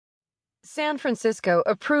San Francisco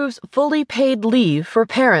approves fully paid leave for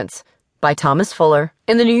parents by Thomas Fuller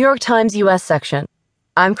in the New York Times U.S. section.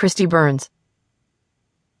 I'm Christy Burns.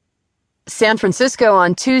 San Francisco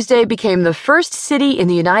on Tuesday became the first city in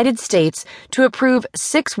the United States to approve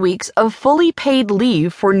 6 weeks of fully paid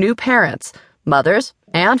leave for new parents, mothers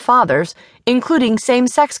and fathers, including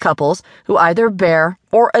same-sex couples who either bear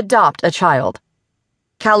or adopt a child.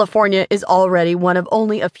 California is already one of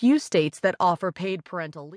only a few states that offer paid parental leave.